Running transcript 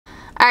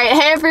Alright,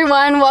 hey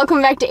everyone,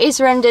 welcome back to Ace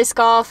Run Disc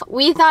Golf.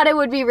 We thought it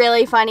would be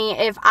really funny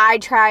if I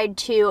tried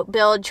to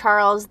build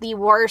Charles the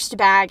worst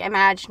bag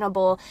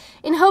imaginable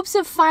in hopes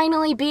of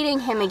finally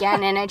beating him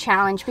again in a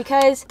challenge,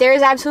 because there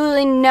is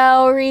absolutely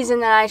no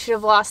reason that I should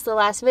have lost the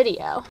last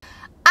video.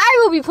 I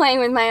will be playing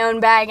with my own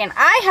bag, and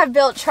I have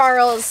built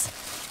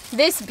Charles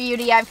this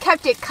beauty. I've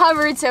kept it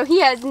covered so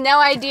he has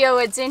no idea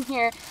what's in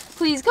here.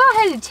 Please go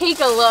ahead and take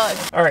a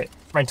look. Alright,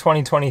 my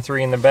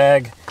 2023 in the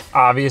bag.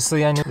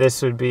 Obviously I knew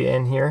this would be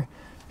in here.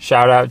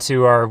 Shout out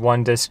to our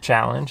one disc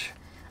challenge.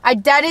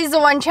 That is the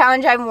one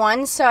challenge I've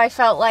won, so I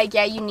felt like,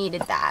 yeah, you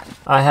needed that.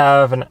 I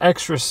have an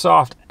extra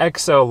soft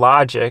Exo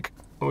Logic,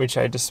 which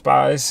I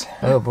despise.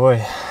 Oh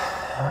boy.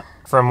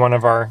 From one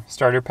of our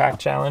starter pack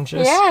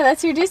challenges. Yeah,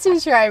 that's your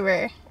distance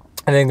driver.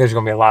 I think there's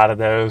gonna be a lot of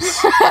those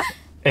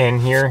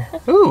in here.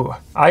 Ooh,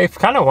 I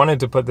kind of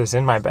wanted to put this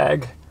in my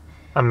bag.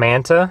 A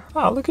Manta.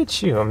 Oh, look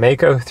at you, a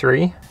Mako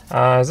 3.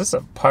 Is this a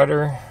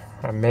putter?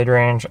 A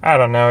mid-range? I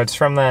don't know. It's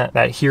from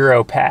that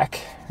Hero pack,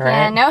 right?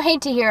 Yeah, no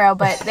hate to Hero,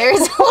 but there's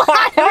a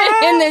lot of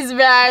it in this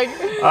bag.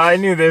 I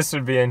knew this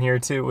would be in here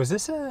too. Was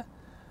this a...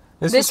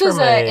 This was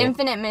an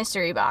Infinite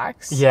Mystery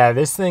box. Yeah,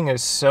 this thing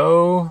is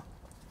so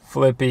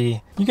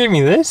flippy. You gave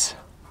me this?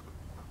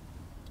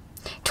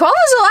 12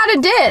 is a lot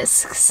of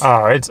discs.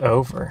 Oh, it's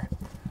over.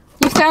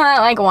 You've done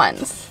that like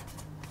once.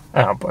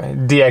 Oh boy.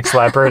 DX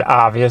Leopard,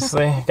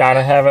 obviously.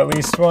 Gotta have at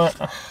least one.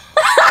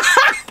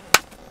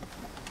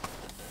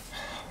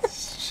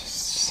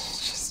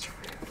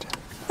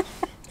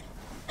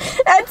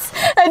 That's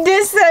a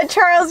disc that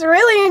Charles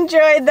really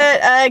enjoyed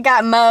that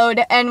got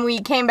mowed, and we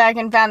came back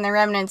and found the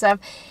remnants of.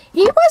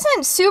 He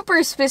wasn't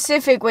super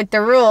specific with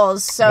the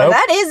rules, so nope.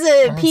 That is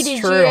a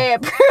PDGA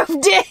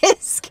approved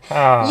disc.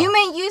 You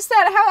may use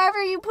that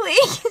however you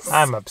please.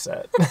 I'm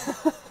upset.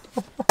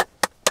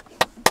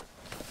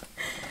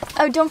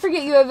 Oh, don't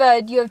forget you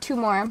have two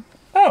more.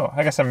 Oh,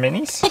 I got some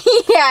minis?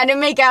 Yeah,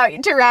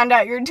 to round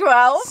out your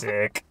 12.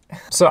 Sick.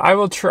 So I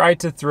will try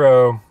to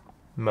throw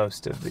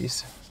most of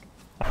these.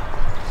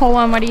 Hole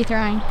one, what are you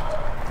throwing?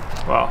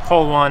 Well,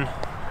 hole one,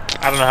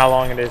 I don't know how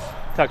long it is.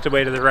 Tucked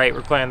away to the right,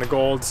 we're playing the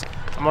golds.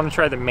 I'm gonna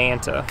try the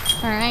Manta.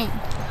 All right.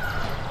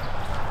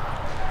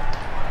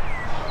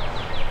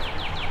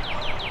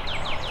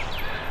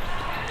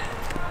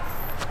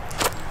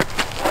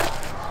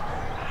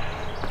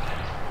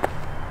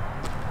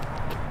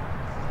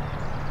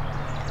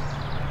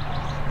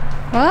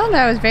 Well,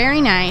 that was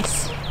very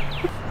nice.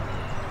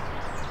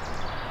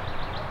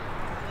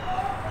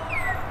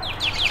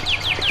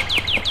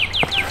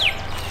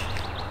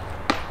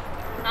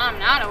 I'm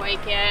not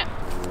awake yet.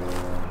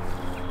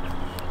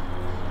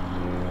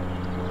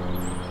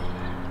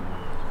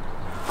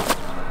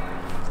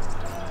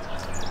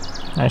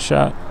 Nice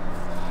shot.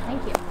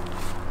 Thank you.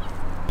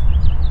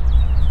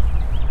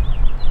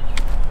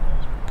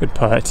 Good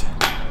putt.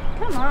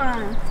 Come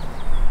on.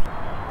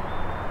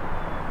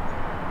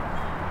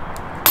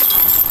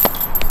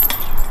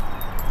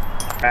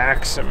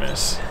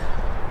 Maximus.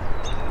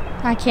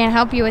 I can't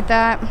help you with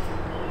that.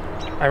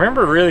 I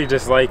remember really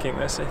disliking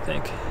this, I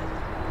think.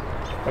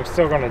 I'm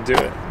still gonna do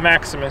it.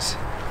 Maximus.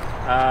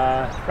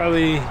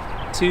 Probably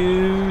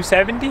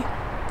 270.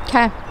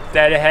 Okay.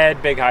 Dead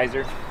ahead, big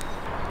hyzer.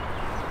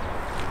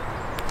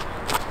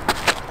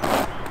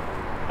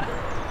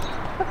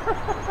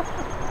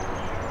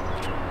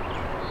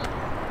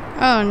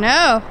 Oh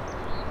no.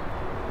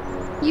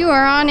 You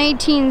are on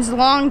 18's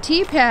long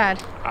tee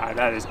pad.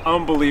 That is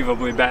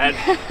unbelievably bad.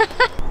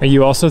 Are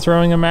you also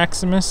throwing a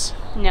Maximus?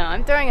 No,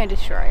 I'm throwing a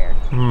Destroyer.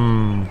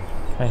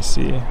 I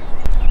see.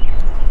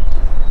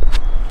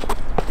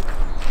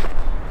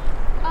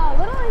 Oh, a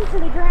little into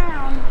the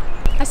ground.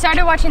 I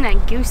started watching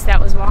that goose that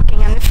was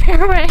walking on the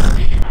fairway.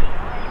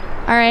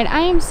 All right, I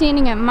am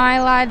standing at my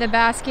lie. The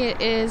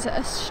basket is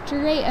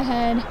straight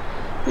ahead.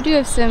 We do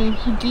have some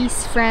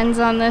geese friends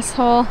on this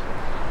hole.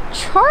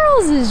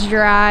 Charles's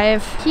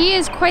drive, he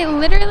is quite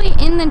literally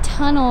in the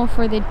tunnel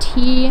for the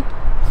tee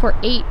for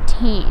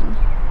 18.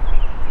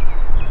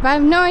 But I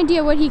have no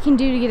idea what he can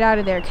do to get out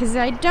of there, because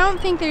I don't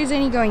think there's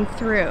any going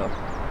through.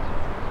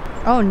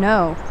 Oh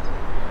no.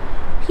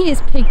 He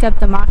has picked up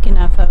the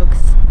Machina,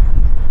 folks.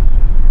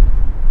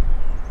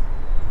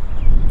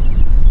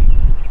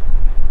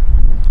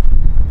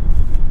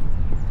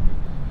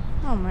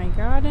 Oh my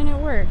god, and it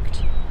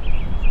worked.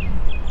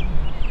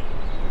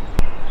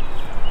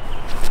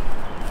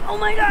 Oh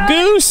my god!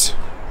 Goose!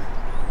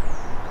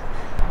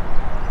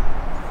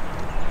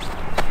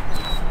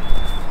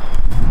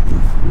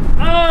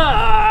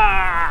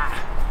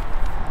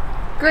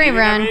 Great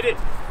run. I made it.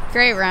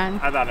 Great run.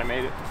 I thought I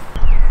made it.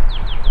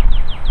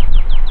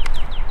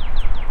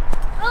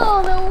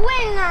 Oh, the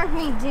wind knocked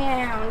me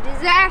down.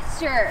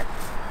 Disaster.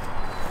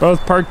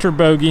 Both parked for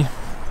bogey.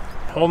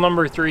 Hole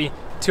number 3,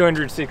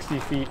 260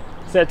 feet.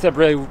 Sets up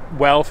really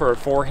well for a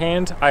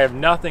forehand. I have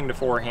nothing to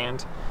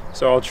forehand,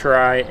 so I'll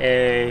try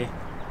a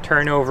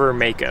turnover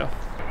Mako.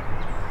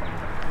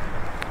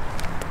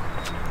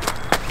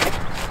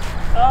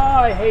 Oh,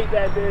 I hate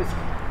that disc.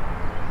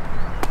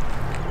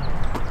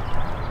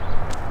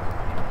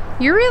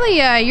 You're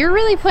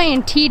really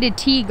playing tee to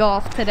tee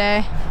golf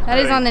today. That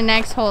is on the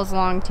next hole's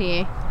long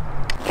tee.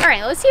 All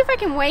right, let's see if I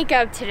can wake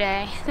up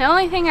today. The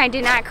only thing I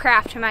did not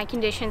craft to my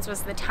conditions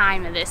was the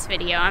time of this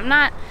video. I'm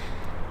not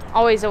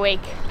always awake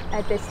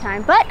at this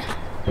time, but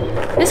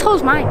this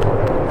hole's mine.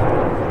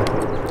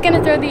 It's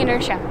gonna throw the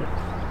inertia.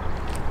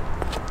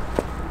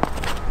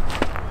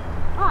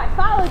 Oh, I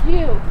followed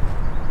you.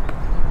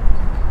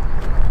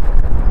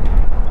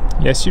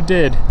 Yes, you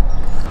did.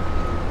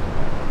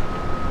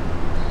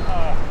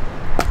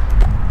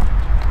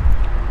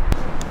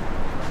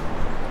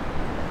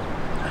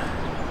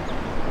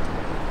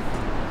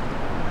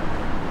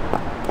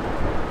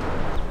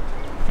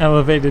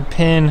 Elevated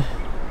pin,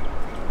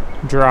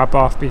 drop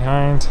off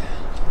behind.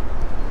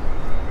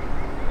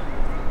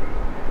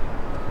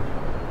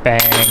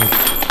 Bang.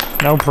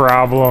 No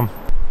problem.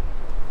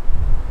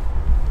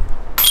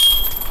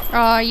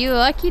 Oh, you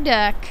lucky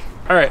duck.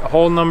 All right,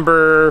 hole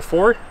number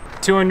 4.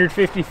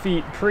 250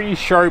 feet, pretty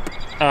sharp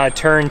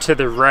turn to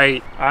the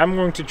right. I'm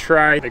going to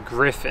try the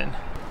Griffin.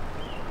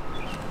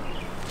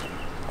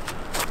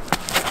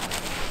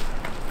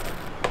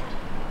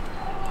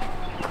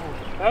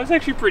 That was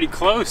actually pretty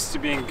close to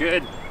being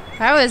good.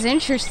 That was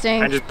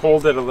interesting. I just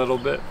pulled it a little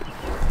bit.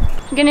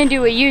 I'm gonna do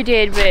what you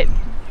did, but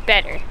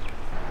better.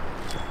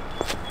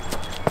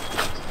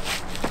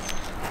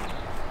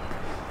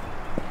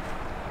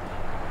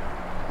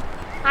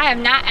 I have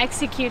not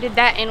executed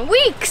that in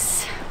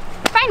weeks.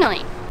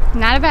 Finally.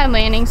 Not a bad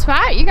landing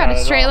spot. You got a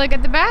straight look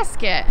at the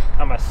basket.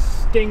 I'm gonna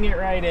sting it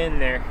right in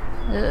there.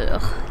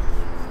 Ugh.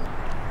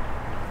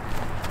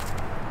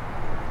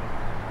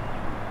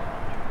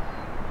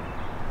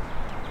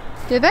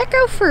 Did that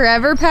go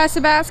forever past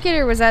the basket,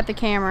 or was that the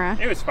camera?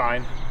 It was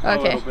fine.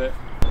 Okay. A little bit.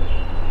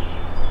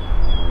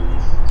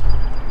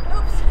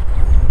 Oops.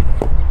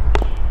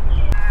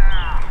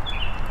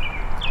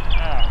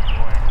 Oh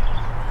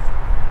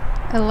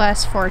boy. A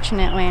less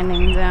fortunate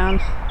landing zone.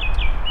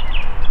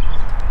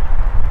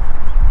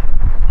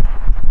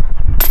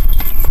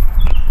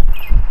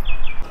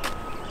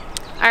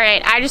 All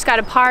right, I just got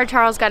a par.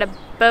 Charles got a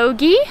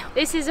bogey.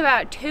 This is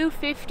about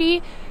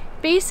 250.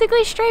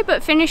 Basically straight,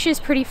 but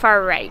finishes pretty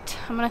far right.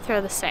 I'm gonna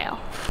throw the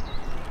sail.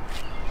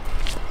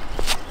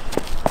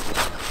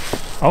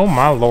 Oh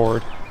my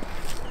lord.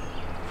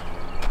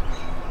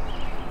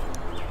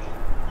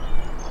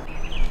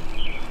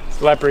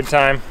 It's leopard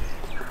time.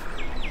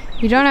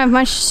 You don't have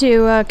much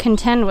to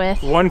contend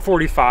with.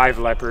 145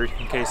 leopard,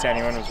 in case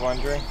anyone was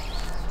wondering.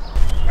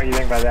 What do you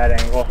think about that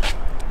angle?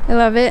 I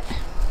love it.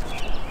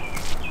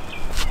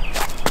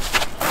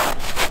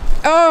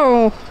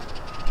 Oh!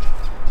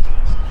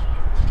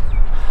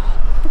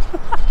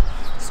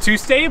 It's too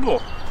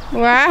stable.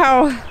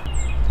 Wow.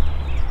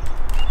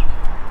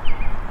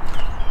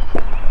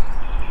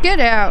 Get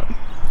out.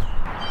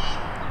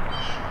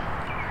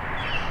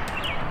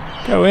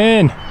 Go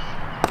in.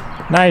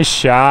 Nice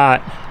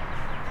shot.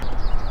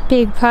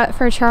 Big putt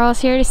for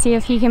Charles here to see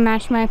if he can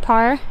match my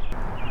par.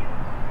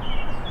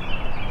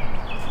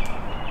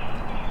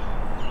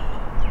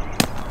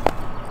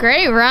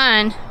 Great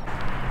run.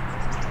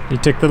 You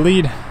took the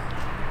lead.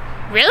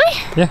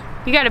 Really? Yeah.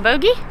 You got a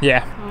bogey?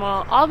 Yeah.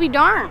 Well, I'll be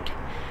darned.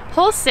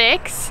 Hole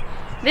 6.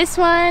 This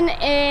one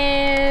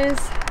is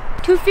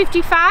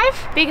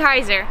 255. Big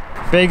hyzer.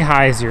 Big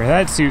hyzer.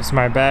 That suits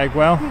my bag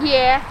well.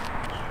 Yeah.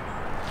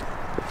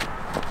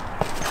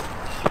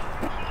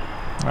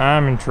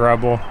 I'm in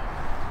trouble.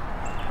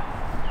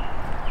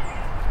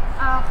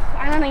 Oh,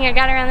 I don't think I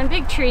got around the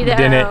big tree though.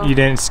 You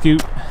didn't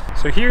scoot.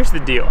 So here's the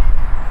deal.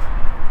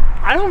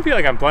 I don't feel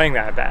like I'm playing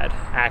that bad,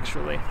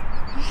 actually.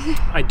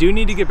 I do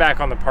need to get back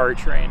on the par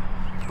train,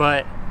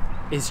 but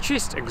it's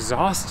just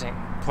exhausting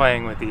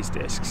playing with these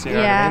discs. You know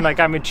what I mean? Like,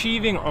 I'm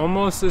achieving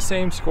almost the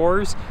same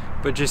scores,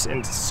 but just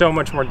in so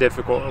much more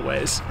difficult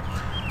ways.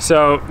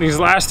 So these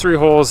last 3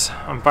 holes,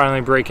 I'm finally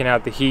breaking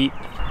out the heat.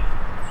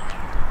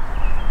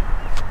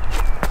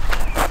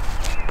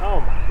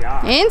 Oh my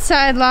God.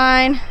 Inside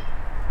line.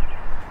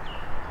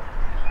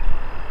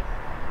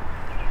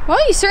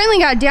 Well, you certainly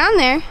got down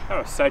there. That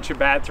was such a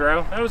bad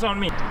throw. That was on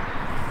me.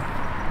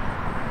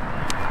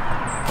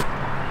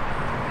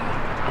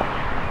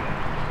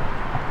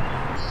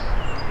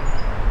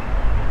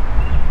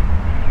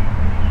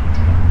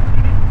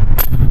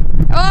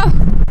 Oh!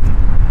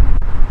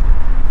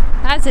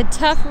 That's a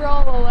tough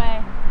roll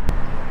away.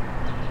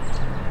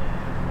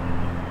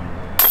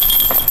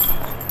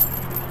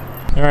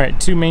 All right,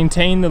 to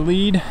maintain the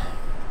lead.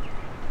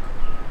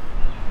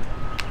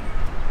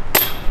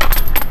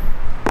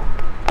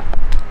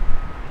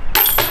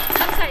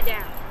 Upside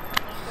down.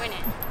 Win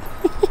it.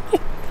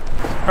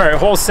 All right,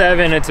 hole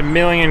 7, it's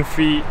 1,000,000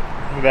 feet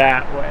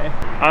that way.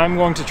 I'm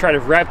going to try to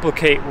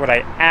replicate what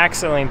I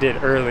accidentally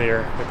did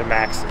earlier with the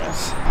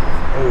Maximus.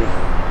 Ooh.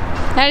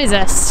 That is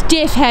a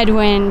stiff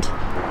headwind.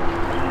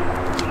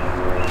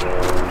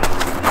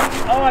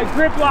 Oh, I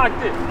grip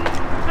locked it.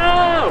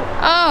 Oh!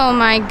 Oh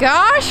my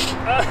gosh.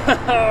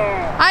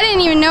 Oh! I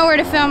didn't even know where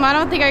to film. I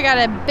don't think I got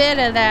a bit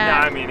of No,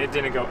 that. I mean, it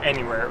didn't go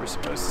anywhere it was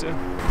supposed to.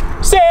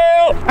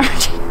 Sail!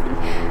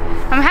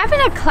 I'm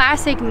having a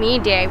classic me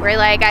day where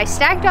like I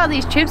stacked all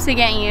these chips to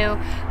get you,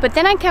 but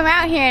then I come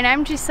out here and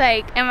I'm just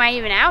like, am I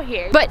even out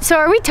here? But so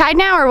are we tied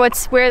now, or what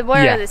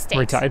are the stakes?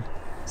 We're tied.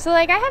 So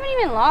like I haven't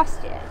even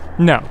lost yet.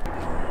 No.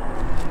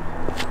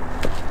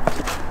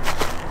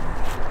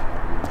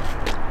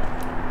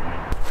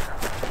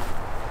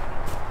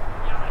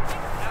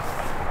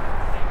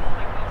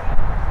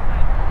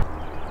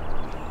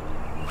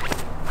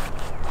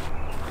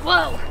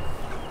 Whoa.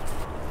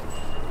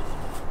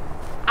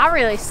 I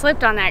really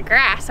slipped on that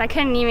grass. I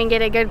couldn't even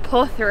get a good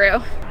pull through.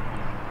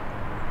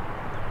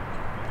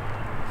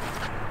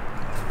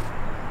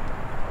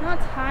 Not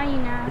high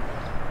enough.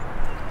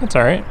 That's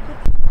all right.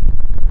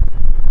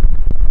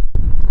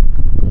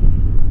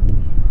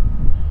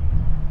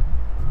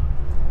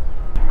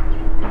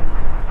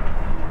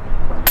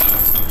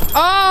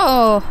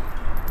 Oh!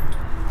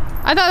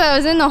 I thought that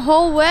was in the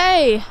whole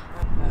way.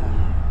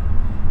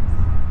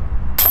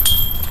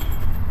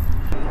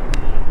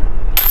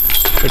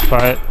 Good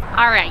putt.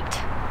 All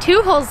right,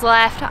 2 holes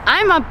left.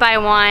 I'm up by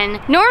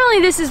 1.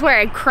 Normally this is where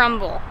I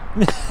crumble.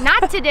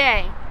 Not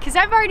today, because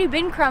I've already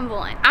been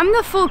crumbling. I'm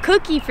the full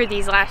cookie for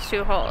these last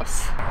 2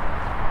 holes.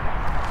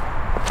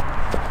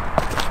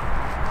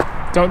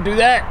 Don't do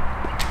that.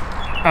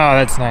 Oh,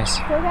 that's nice.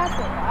 All right.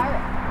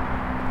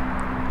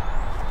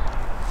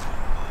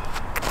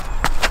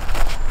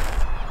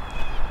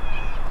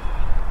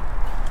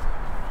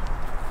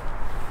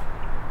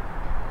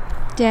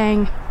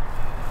 Dang.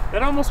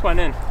 That almost went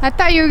in. I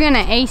thought you were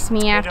gonna ace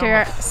me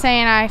after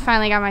saying I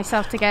finally got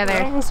myself together.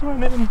 That almost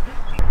went in.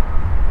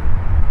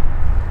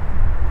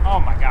 Oh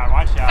my God,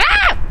 watch out.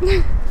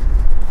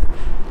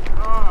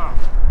 Ah!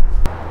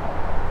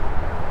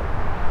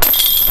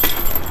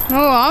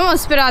 Oh,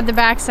 almost spit out the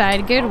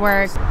backside. Good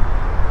work.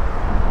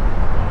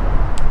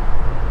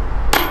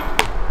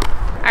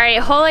 All right,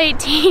 hole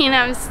 18.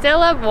 I'm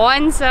still up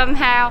 1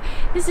 somehow.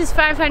 This is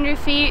 500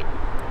 feet.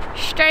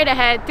 Straight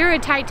ahead, through a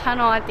tight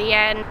tunnel at the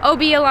end.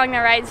 OB along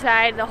the right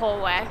side the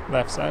whole way.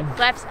 Left side.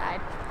 Left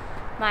side.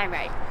 My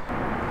right.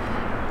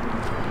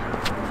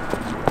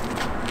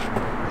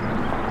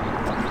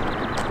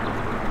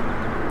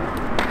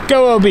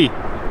 Go, OB.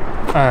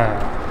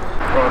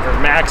 Over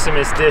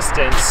Maximus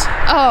distance.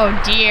 Oh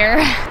dear.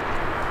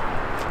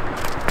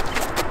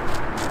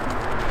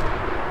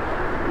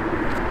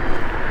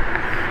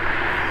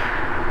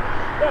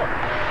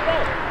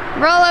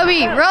 Roll OB,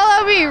 roll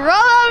OB, roll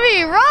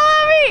OB, roll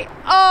OB!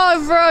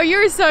 Oh bro, you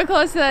were so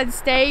close to that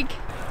stake.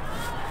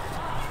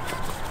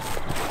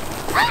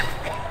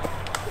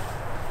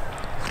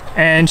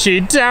 And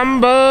she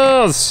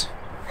tumbles.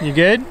 You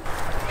good?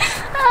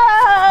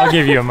 I'll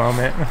give you a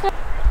moment.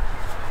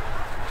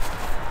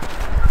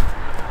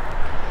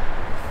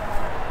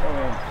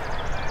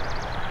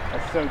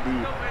 That's so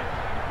deep.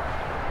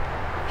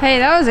 Hey,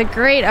 that was a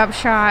great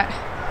upshot.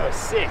 That was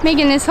sick.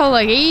 Making this hole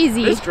look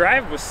easy. This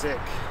drive was sick.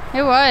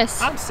 It was.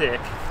 I'm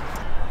sick.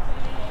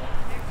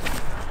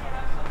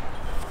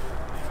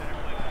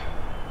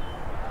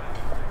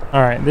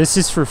 All right, this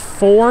is for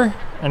 4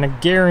 and a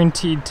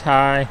guaranteed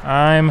tie.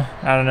 I'm,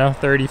 I don't know,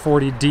 30,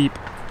 40 deep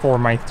for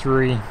my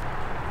 3.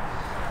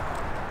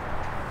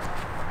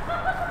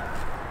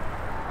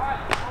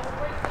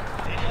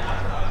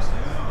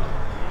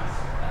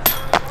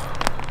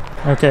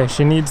 Okay,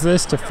 she needs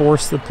this to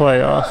force the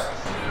playoff.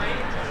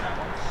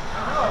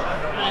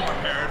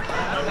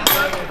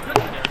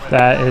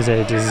 That is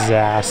a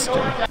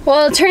disaster.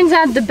 Well, it turns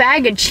out the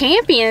bag of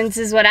champions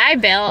is what I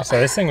built. So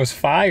this thing was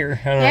fire.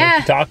 I don't know what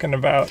you're talking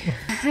about.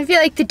 I feel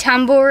like the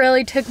tumble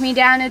really took me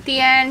down at the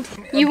end.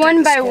 You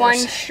won by 1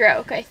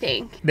 stroke, I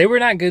think. They were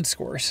not good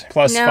scores.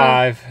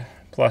 +5,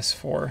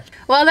 +4.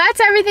 Well, that's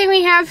everything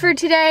we have for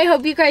today.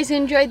 Hope you guys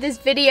enjoyed this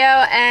video,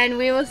 and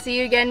we will see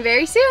you again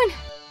very soon.